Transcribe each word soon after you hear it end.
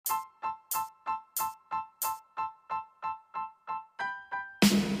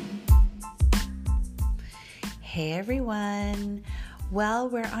Hey everyone. Well,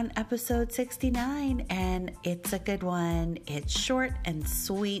 we're on episode 69 and it's a good one. It's short and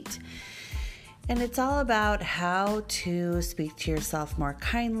sweet. And it's all about how to speak to yourself more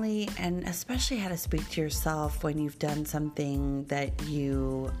kindly, and especially how to speak to yourself when you've done something that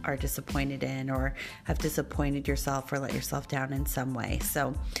you are disappointed in or have disappointed yourself or let yourself down in some way.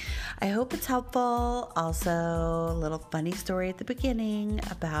 So I hope it's helpful. Also, a little funny story at the beginning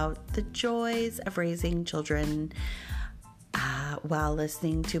about the joys of raising children while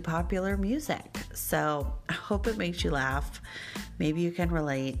listening to popular music. So I hope it makes you laugh. Maybe you can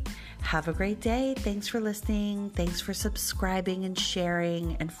relate. Have a great day. Thanks for listening. Thanks for subscribing and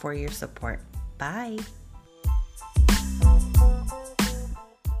sharing and for your support. Bye.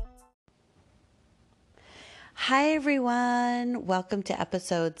 Hi, everyone. Welcome to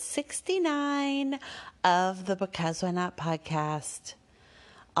episode 69 of the Because Why Not podcast.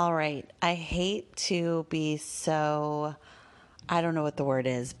 All right. I hate to be so, I don't know what the word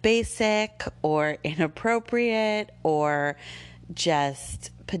is, basic or inappropriate or just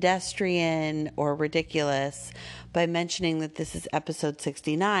pedestrian or ridiculous by mentioning that this is episode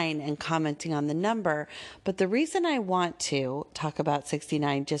 69 and commenting on the number. But the reason I want to talk about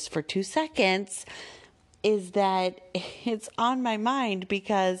 69 just for 2 seconds is that it's on my mind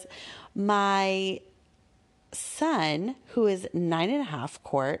because my son, who is 9.5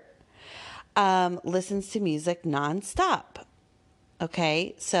 Court, listens to music nonstop.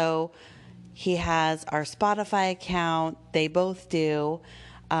 Okay, so he has our Spotify account. They both do.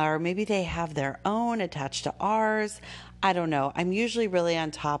 Or maybe they have their own attached to ours. I don't know. I'm usually really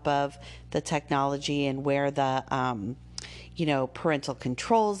on top of the technology and where the, parental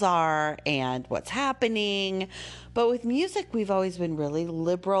controls are and what's happening. But with music, we've always been really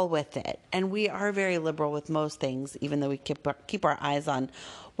liberal with it. And we are very liberal with most things, even though we keep our eyes on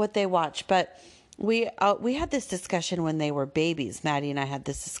what they watch. But we had this discussion when they were babies. Maddie and I had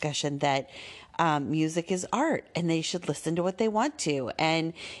this discussion that music is art and they should listen to what they want to.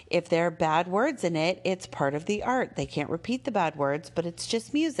 And if there are bad words in it, it's part of the art. They can't repeat the bad words, but it's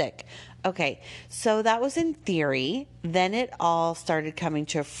just music. Okay, so that was in theory. Then it all started coming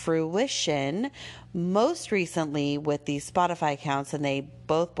to fruition most recently with these Spotify accounts, and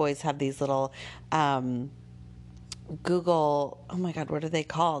both boys have these little Google, oh my God, what are they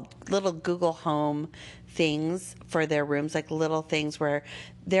called? Little Google Home things for their rooms, like little things where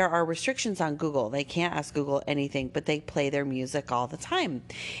there are restrictions on Google. They can't ask Google anything, but they play their music all the time.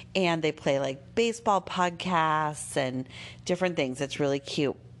 And they play like baseball podcasts and different things. It's really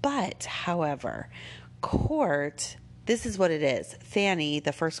cute. But, however, Court, this is what it is. Fanny,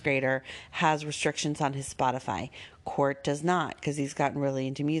 the first grader, has restrictions on his Spotify. Court does not, because he's gotten really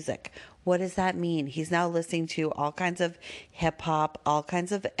into music. What does that mean? He's now listening to all kinds of hip hop, all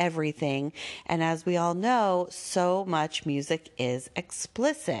kinds of everything. And as we all know, so much music is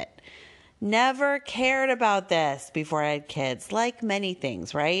explicit. Never cared about this before I had kids, like many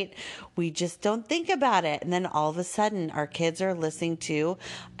things, right? We just don't think about it. And then all of a sudden, our kids are listening to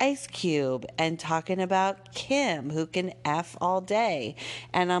Ice Cube and talking about Kim, who can F all day.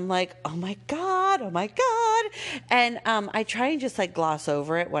 And I'm like, oh my God, oh my God. And I try and just like gloss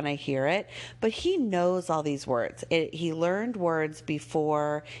over it when I hear it, but he knows all these words. He learned words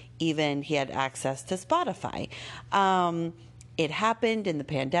before even he had access to Spotify. It happened in the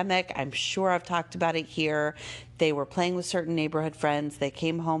pandemic. I'm sure I've talked about it here. They were playing with certain neighborhood friends. They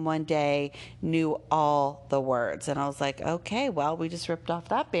came home one day, knew all the words. And I was like, okay, well, we just ripped off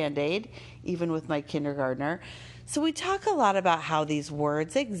that Band-Aid, even with my kindergartner. So we talk a lot about how these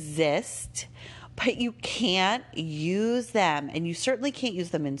words exist, but you can't use them. And you certainly can't use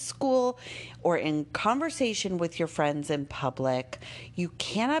them in school or in conversation with your friends in public. You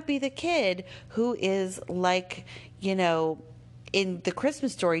cannot be the kid who is like, in the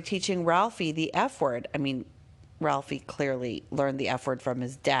Christmas Story, teaching Ralphie the F word. I mean, Ralphie clearly learned the F word from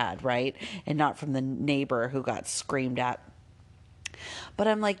his dad, right? And not from the neighbor who got screamed at. But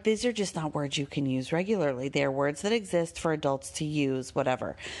I'm like, these are just not words you can use regularly. They're words that exist for adults to use,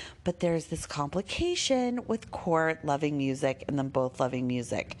 whatever. But there's this complication with Court loving music and them both loving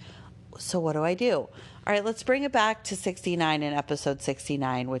music. So what do I do? All right, let's bring it back to 69 in episode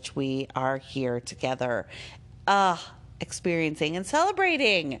 69, which we are here together. Experiencing and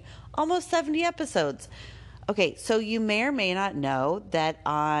celebrating almost 70 episodes. Okay, so you may or may not know that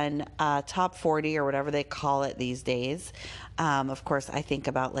on Top 40 or whatever they call it these days, of course, I think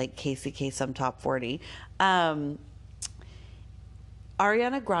about like Casey Kasem Top 40. Ariana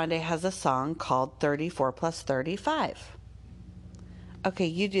Grande has a song called 34 plus 35. Okay,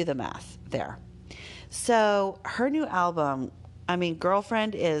 you do the math there. So her new album, I mean,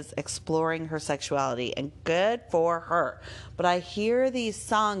 girlfriend is exploring her sexuality and good for her. But I hear these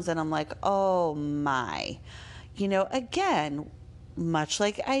songs and I'm like, oh my. Again, much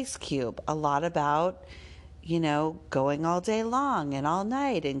like Ice Cube, a lot about, going all day long and all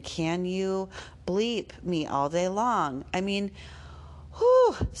night and can you bleep me all day long? I mean,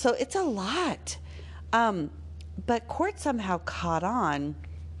 whew, so it's a lot. But Court somehow caught on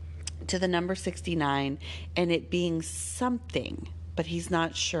to the number 69 and it being something, but he's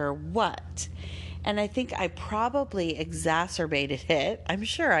not sure what. And I think I probably exacerbated it. I'm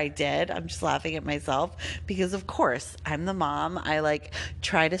sure I did. I'm just laughing at myself because, of course, I'm the mom. I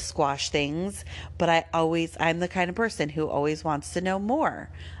try to squash things, but I'm the kind of person who always wants to know more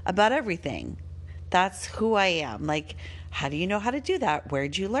about everything. That's who I am. Like, how do you know how to do that?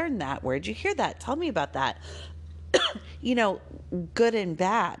 Where'd you learn that? Where'd you hear that? Tell me about that. you know, Good and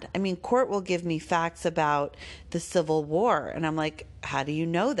bad. I mean, Court will give me facts about the Civil War, and I'm like, how do you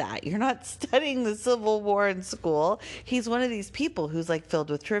know that? You're not studying the Civil War in school. He's one of these people who's filled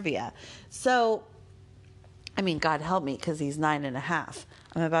with trivia. So, I mean, God help me, because he's 9.5.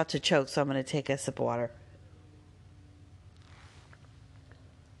 I'm about to choke, so I'm going to take a sip of water.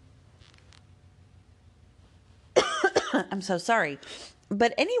 I'm so sorry.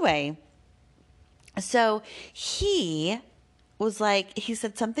 But anyway, so he he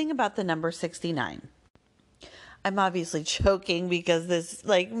said something about the number 69. I'm obviously choking because this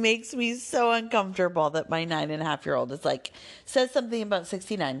makes me so uncomfortable that my 9.5-year-old is says something about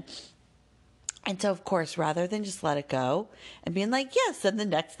 69. And so, of course, rather than just let it go and being like, yes, and the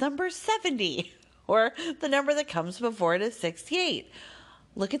next number is 70, or the number that comes before it is 68.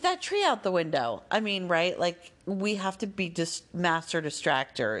 Look at that tree out the window. I mean, right? We have to be just master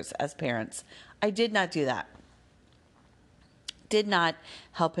distractors as parents. I did not do that. Did not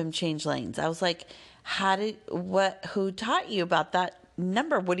help him change lanes. I was like, who taught you about that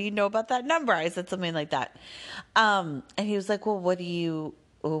number? What do you know about that number? I said something like that. And he was like, well, what do you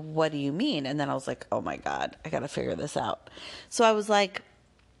mean? And then I was like, oh my God, I got to figure this out. So I was like,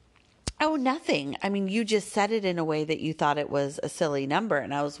 oh, nothing. I mean, you just said it in a way that you thought it was a silly number.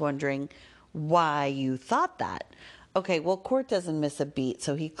 And I was wondering why you thought that. Okay, well, Court doesn't miss a beat.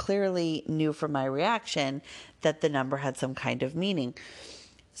 So he clearly knew from my reaction that the number had some kind of meaning.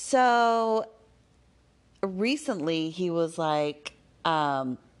 So recently he was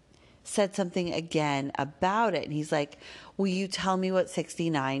said something again about it. And he's like, will you tell me what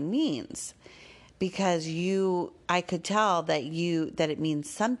 69 means? Because I could tell that it means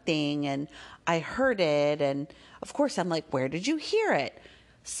something, and I heard it, and of course I'm like, where did you hear it?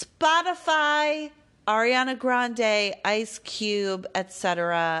 Spotify, Ariana Grande, Ice Cube,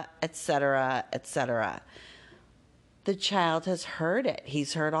 etc., etc., etc. The child has heard it.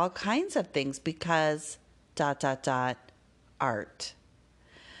 He's heard all kinds of things because ... art.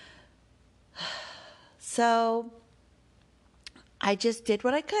 So I just did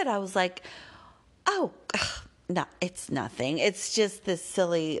what I could. I was like, oh, no, it's nothing. It's just this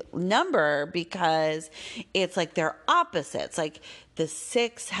silly number because it's they're opposites. The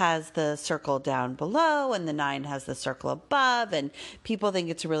 6 has the circle down below and the 9 has the circle above. And people think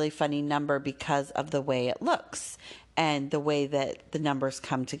it's a really funny number because of the way it looks and the way that the numbers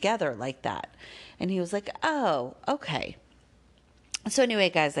come together like that. And he was like, oh, okay. So anyway,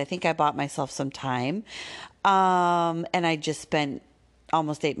 guys, I think I bought myself some time. And I just spent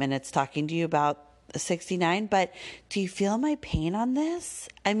almost 8 minutes talking to you about 69. But do you feel my pain on this?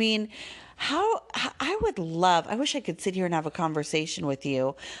 I mean, I wish I could sit here and have a conversation with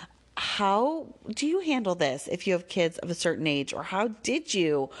you. How do you handle this if you have kids of a certain age, or how did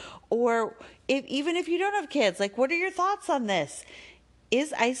you? Or even if you don't have kids, what are your thoughts on this?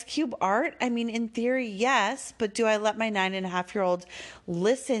 Is Ice Cube art? I mean, in theory, yes, but do I let my 9.5-year-old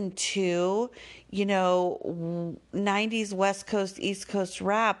listen to, 90s West Coast, East Coast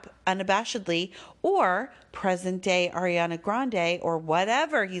rap unabashedly, or present day Ariana Grande, or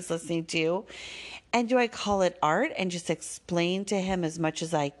whatever he's listening to? And do I call it art and just explain to him as much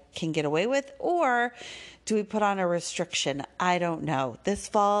as I can get away with? Or do we put on a restriction? I don't know. This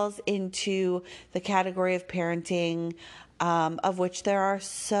falls into the category of parenting, of which there are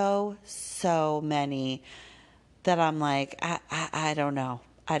so many that I'm like, I don't know.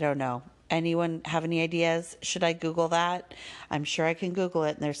 I don't know. Anyone have any ideas? Should I Google that? I'm sure I can Google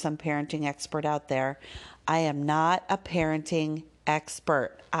it, and there's some parenting expert out there. I am not a parenting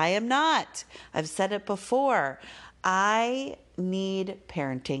expert. I am not. I've said it before. I need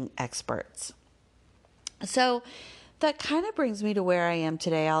parenting experts. So that kind of brings me to where I am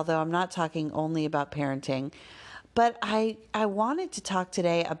today, although I'm not talking only about parenting. But I wanted to talk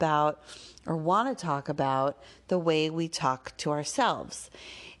today about, or want to talk about, the way we talk to ourselves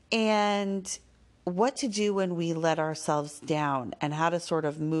and what to do when we let ourselves down and how to sort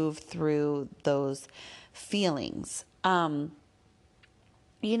of move through those feelings. I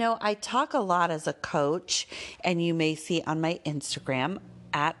talk a lot as a coach, and you may see on my Instagram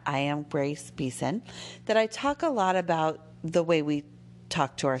at I am Grace Beeson that I talk a lot about the way we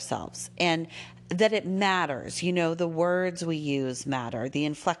talk to ourselves and that it matters. The words we use matter, the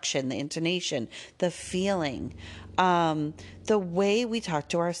inflection, the intonation, the feeling. The way we talk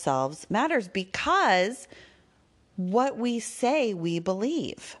to ourselves matters because what we say, we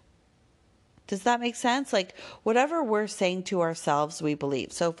believe. Does that make sense? Like whatever we're saying to ourselves, we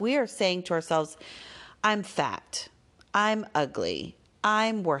believe. So if we are saying to ourselves, I'm fat, I'm ugly,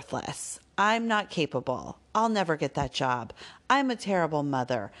 I'm worthless, I'm not capable, I'll never get that job, I'm a terrible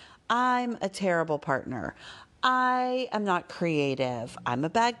mother, I'm a terrible partner, I am not creative, I'm a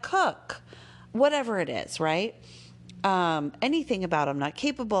bad cook, whatever it is, right? Anything about I'm not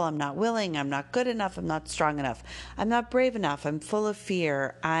capable, I'm not willing, I'm not good enough, I'm not strong enough, I'm not brave enough, I'm full of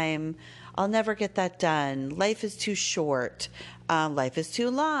fear, I'll never get that done, life is too short, life is too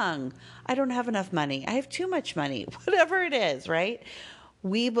long, I don't have enough money, I have too much money, whatever it is, right?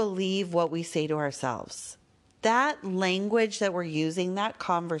 We believe what we say to ourselves. That language that we're using, that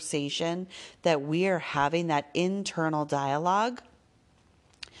conversation that we are having, that internal dialogue.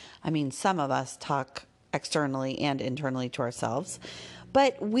 I mean, some of us talk externally and internally to ourselves,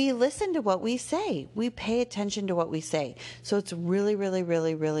 but we listen to what we say. We pay attention to what we say. So it's really, really,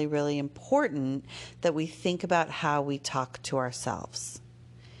 really, really, really important that we think about how we talk to ourselves.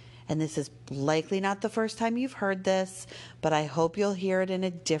 And this is likely not the first time you've heard this, but I hope you'll hear it in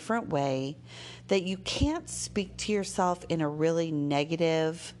a different way, that you can't speak to yourself in a really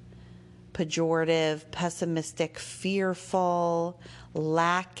negative, pejorative, pessimistic, fearful,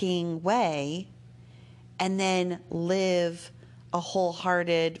 lacking way and then live a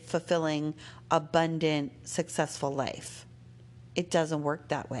wholehearted, fulfilling, abundant, successful life. It doesn't work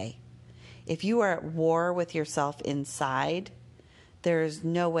that way. If you are at war with yourself inside, there is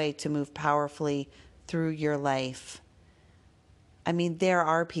no way to move powerfully through your life. I mean, there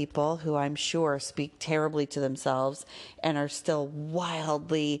are people who I'm sure speak terribly to themselves and are still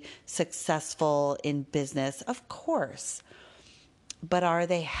wildly successful in business, of course. But are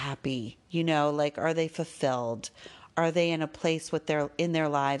they happy? Are they fulfilled? Are they in a place in their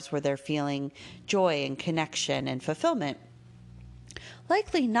lives where they're feeling joy and connection and fulfillment?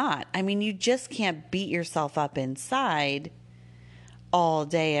 Likely not. I mean, you just can't beat yourself up inside all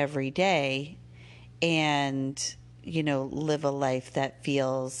day, every day, and, live a life that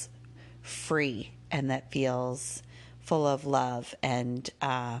feels free and that feels full of love and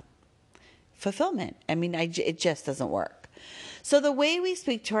fulfillment. I mean, it just doesn't work. So the way we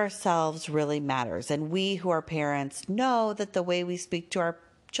speak to ourselves really matters. And we who are parents know that the way we speak to our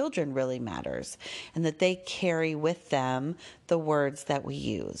children really matters and that they carry with them the words that we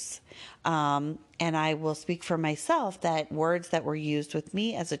use. And I will speak for myself that words that were used with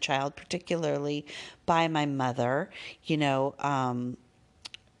me as a child, particularly by my mother,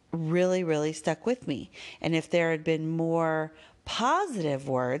 really, really stuck with me. And if there had been more positive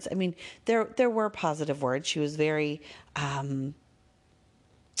words, I mean, there were positive words. She was very,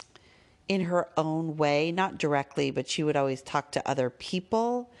 in her own way, not directly, but she would always talk to other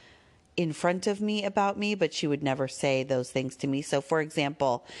people in front of me about me, but she would never say those things to me. So, for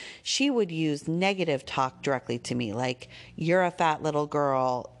example, she would use negative talk directly to me, like, you're a fat little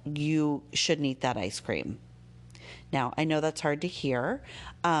girl, you shouldn't eat that ice cream. Now, I know that's hard to hear.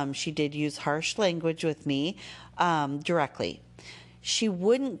 She did use harsh language with me directly. She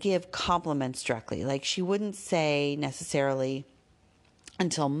wouldn't give compliments directly. Like, she wouldn't say necessarily,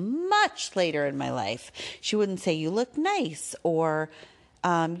 until much later in my life, she wouldn't say, you look nice, or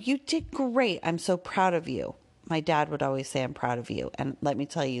you did great, I'm so proud of you. My dad would always say, I'm proud of you. And let me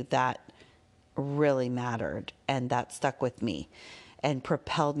tell you, that really mattered, and that stuck with me and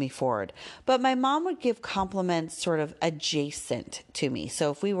propelled me forward. But my mom would give compliments sort of adjacent to me.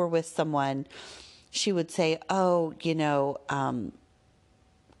 So if we were with someone, she would say, oh,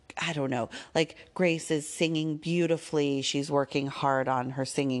 I don't know, like, Grace is singing beautifully. She's working hard on her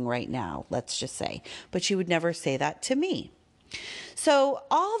singing right now, let's just say. But she would never say that to me. So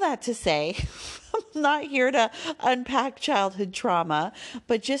all that to say, I'm not here to unpack childhood trauma,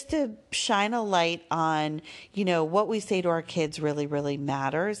 but just to shine a light on, what we say to our kids really, really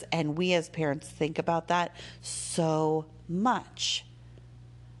matters. And we as parents think about that so much.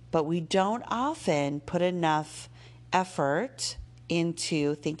 But we don't often put enough effort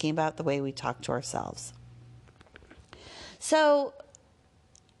into thinking about the way we talk to ourselves. So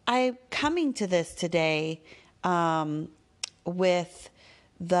I'm coming to this today with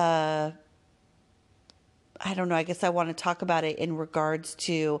the, I don't know, I guess I want to talk about it in regards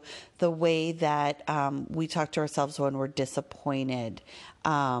to the way that we talk to ourselves when we're disappointed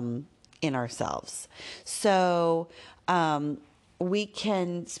in ourselves. So we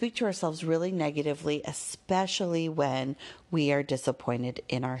can speak to ourselves really negatively, especially when we are disappointed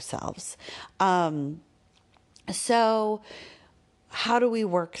in ourselves. So how do we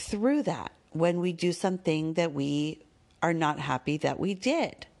work through that when we do something that we are not happy that we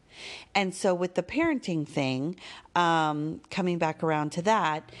did? And so with the parenting thing, coming back around to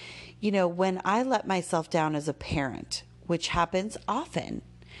that, when I let myself down as a parent, which happens often,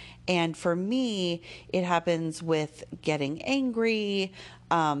 and for me, it happens with getting angry,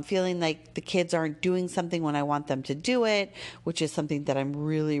 feeling like the kids aren't doing something when I want them to do it, which is something that I'm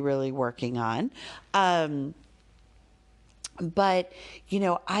really, really working on. But,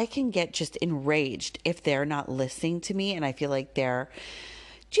 I can get just enraged if they're not listening to me and I feel like they're,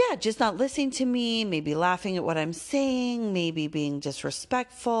 just not listening to me, maybe laughing at what I'm saying, maybe being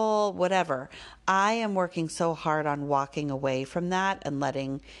disrespectful, whatever. I am working so hard on walking away from that and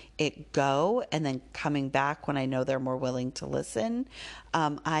letting it go and then coming back when I know they're more willing to listen.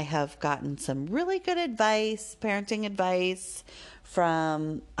 I have gotten some really good advice, parenting advice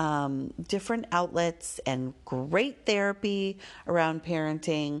from different outlets and great therapy around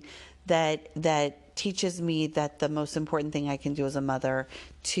parenting that teaches me that the most important thing I can do as a mother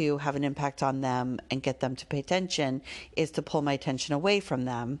to have an impact on them and get them to pay attention is to pull my attention away from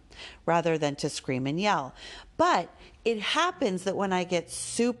them rather than to scream and yell. But it happens that when I get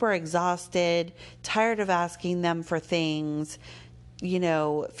super exhausted, tired of asking them for things,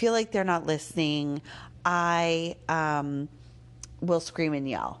 feel like they're not listening, I will scream and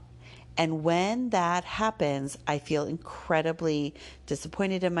yell. And when that happens, I feel incredibly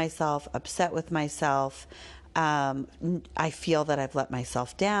disappointed in myself, upset with myself. I feel that I've let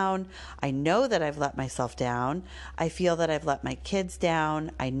myself down. I know that I've let myself down. I feel that I've let my kids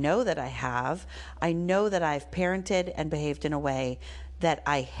down. I know that I have. I know that I've parented and behaved in a way that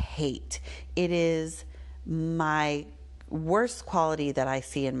I hate. It is my worst quality that I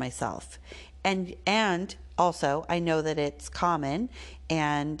see in myself. And also, I know that it's common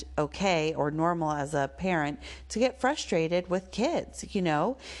and okay or normal as a parent to get frustrated with kids,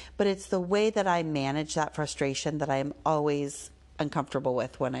 but it's the way that I manage that frustration that I'm always uncomfortable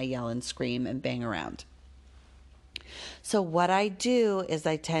with when I yell and scream and bang around. So what I do is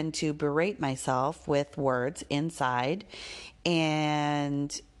I tend to berate myself with words inside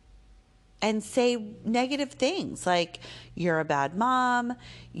and say negative things like you're a bad mom,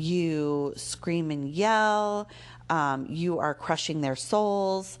 you scream and yell, you are crushing their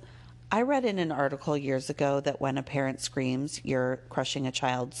souls. I read in an article years ago that when a parent screams, you're crushing a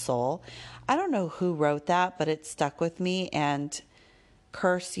child's soul. I don't know who wrote that, but it stuck with me, and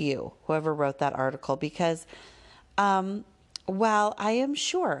curse you, whoever wrote that article, because while I am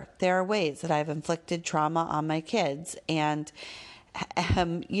sure there are ways that I've inflicted trauma on my kids and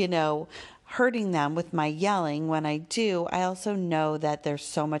hurting them with my yelling when I do, I also know that there's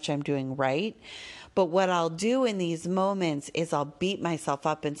so much I'm doing right. But what I'll do in these moments is I'll beat myself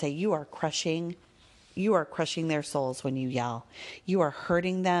up and say, you are crushing their souls when you yell. You are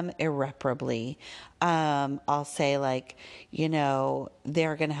hurting them irreparably. I'll say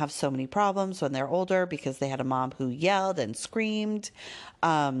they're going to have so many problems when they're older because they had a mom who yelled and screamed.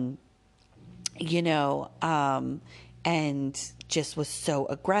 And just was so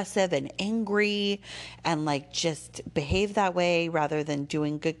aggressive and angry and just behaved that way rather than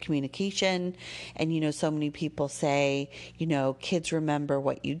doing good communication. And, so many people say, kids remember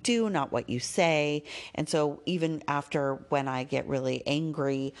what you do, not what you say. And so even after when I get really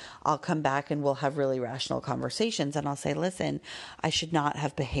angry, I'll come back and we'll have really rational conversations and I'll say, listen, I should not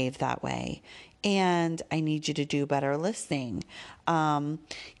have behaved that way. And I need you to do better listening.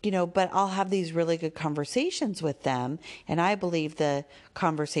 But I'll have these really good conversations with them. And I believe the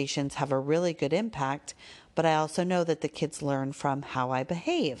conversations have a really good impact. But I also know that the kids learn from how I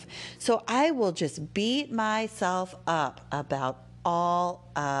behave. So I will just beat myself up about all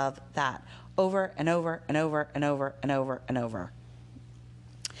of that over and over and over and over and over and over.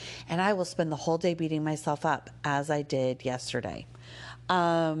 And I will spend the whole day beating myself up as I did yesterday.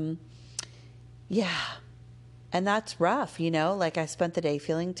 Yeah. And that's rough, I spent the day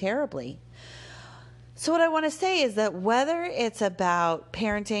feeling terribly. So what I want to say is that whether it's about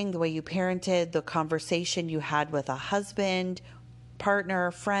parenting, the way you parented, the conversation you had with a husband,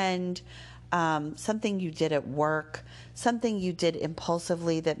 partner, friend, something you did at work, something you did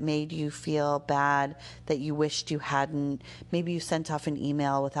impulsively that made you feel bad that you wished you hadn't. Maybe you sent off an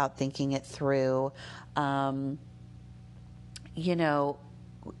email without thinking it through. Um, you know,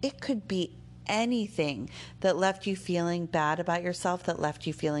 it could be anything that left you feeling bad about yourself, that left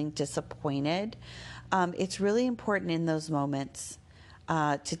you feeling disappointed. It's really important in those moments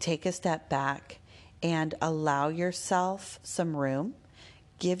to take a step back and allow yourself some room.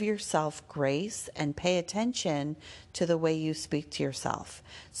 Give yourself grace and pay attention to the way you speak to yourself.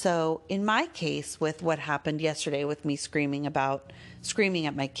 So, in my case, with what happened yesterday with me screaming at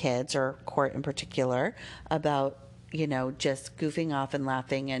my kids, or Court in particular, about, just goofing off and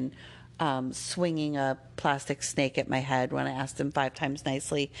laughing and swinging a plastic snake at my head when I asked him 5 times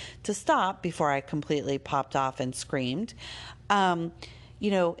nicely to stop before I completely popped off and screamed.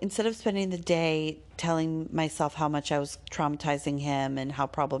 Instead of spending the day telling myself how much I was traumatizing him and how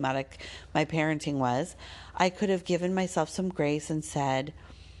problematic my parenting was, I could have given myself some grace and said,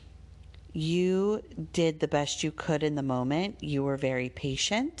 you did the best you could in the moment. You were very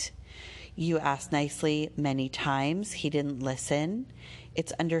patient. You asked nicely many times. He didn't listen.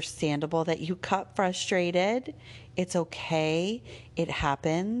 It's understandable that you got frustrated. It's okay. It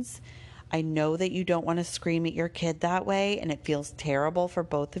happens. I know that you don't want to scream at your kid that way, and it feels terrible for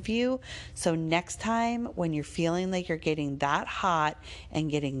both of you. So next time when you're feeling like you're getting that hot and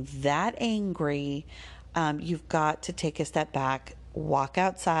getting that angry, you've got to take a step back, walk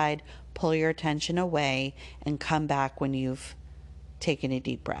outside, pull your attention away, and come back when you've taken a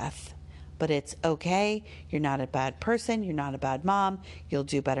deep breath. But it's okay. You're not a bad person. You're not a bad mom. You'll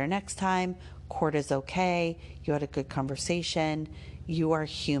do better next time. Court is okay. You had a good conversation. You are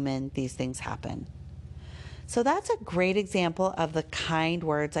human. These things happen. So that's a great example of the kind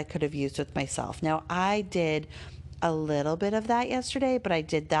words I could have used with myself. Now, I did a little bit of that yesterday, but I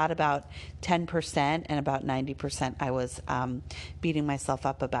did that about 10%, and about 90% I was beating myself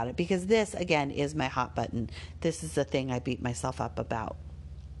up about it, because this, again, is my hot button. This is the thing I beat myself up about.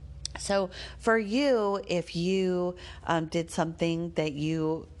 So for you, if you did something that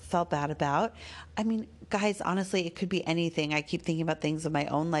you felt bad about, I mean, guys, honestly, it could be anything. I keep thinking about things in my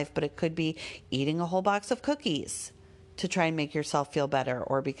own life, but it could be eating a whole box of cookies to try and make yourself feel better,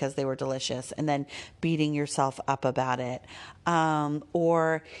 or because they were delicious, and then beating yourself up about it.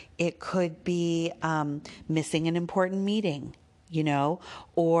 Or it could be missing an important meeting.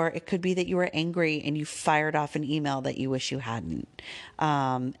 Or it could be that you were angry and you fired off an email that you wish you hadn't.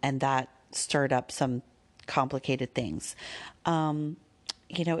 And that stirred up some complicated things.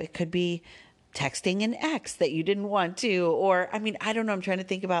 It could be texting an ex that you didn't want to, or, I don't know, I'm trying to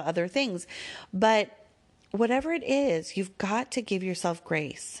think about other things. But whatever it is, you've got to give yourself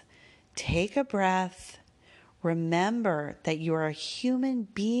grace. Take a breath. Remember that you are a human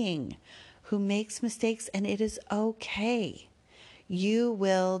being who makes mistakes, and it is okay. You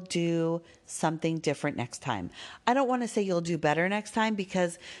will do something different next time. I don't want to say you'll do better next time,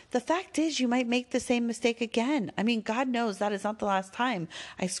 because the fact is you might make the same mistake again. God knows that is not the last time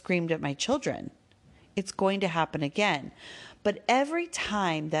I screamed at my children. It's going to happen again. But every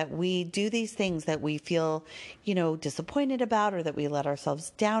time that we do these things that we feel, disappointed about, or that we let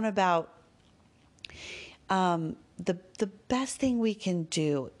ourselves down about, the best thing we can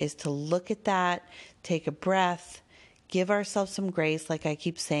do is to look at that, take a breath, give ourselves some grace, like I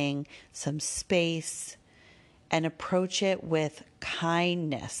keep saying, some space, and approach it with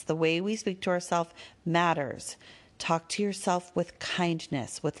kindness. The way we speak to ourselves matters. Talk to yourself with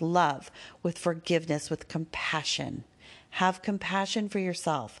kindness, with love, with forgiveness, with compassion. Have compassion for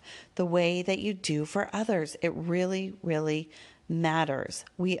yourself the way that you do for others. It really, really matters.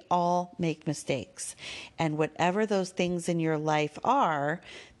 We all make mistakes. And whatever those things in your life are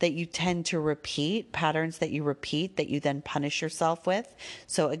that you tend to repeat, patterns that you repeat that you then punish yourself with.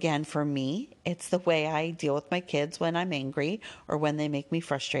 So again, for me, it's the way I deal with my kids when I'm angry or when they make me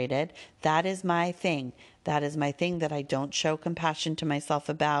frustrated. That is my thing. That is my thing that I don't show compassion to myself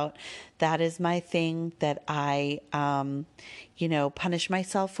about. That is my thing that I, punish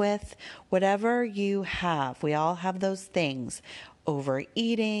myself with. Whatever you have, we all have those things.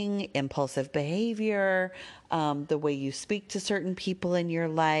 Overeating, impulsive behavior, the way you speak to certain people in your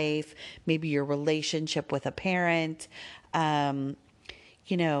life, maybe your relationship with a parent.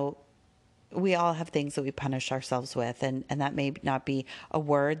 We all have things that we punish ourselves with, and that may not be a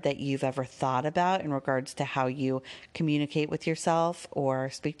word that you've ever thought about in regards to how you communicate with yourself or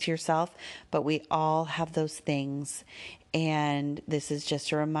speak to yourself, but we all have those things. And this is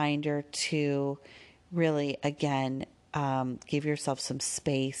just a reminder to really, again, give yourself some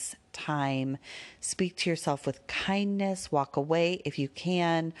space time. Speak to yourself with kindness. Walk away if you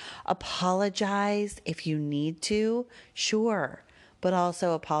can. Apologize if you need to. Sure. But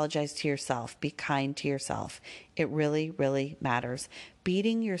also apologize to yourself. Be kind to yourself. It really, really matters.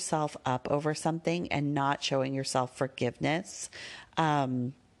 Beating yourself up over something and not showing yourself forgiveness,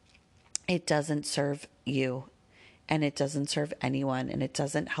 it doesn't serve you, and it doesn't serve anyone, and it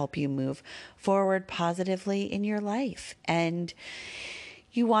doesn't help you move forward positively in your life. And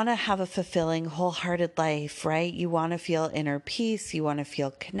you want to have a fulfilling, wholehearted life, right? You want to feel inner peace. You want to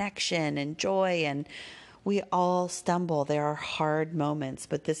feel connection and joy. And we all stumble. There are hard moments,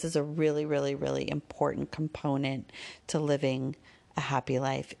 but this is a really, really, really important component to living a happy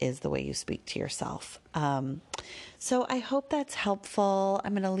life, is the way you speak to yourself. So I hope that's helpful.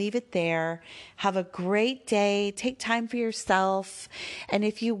 I'm going to leave it there. Have a great day. Take time for yourself. And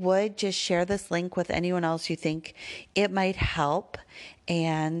if you would, just share this link with anyone else you think it might help,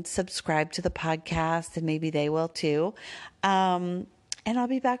 and subscribe to the podcast, and maybe they will too. And I'll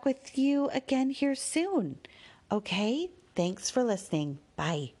be back with you again here soon. Okay? Thanks for listening.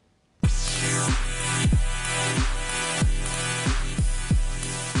 Bye.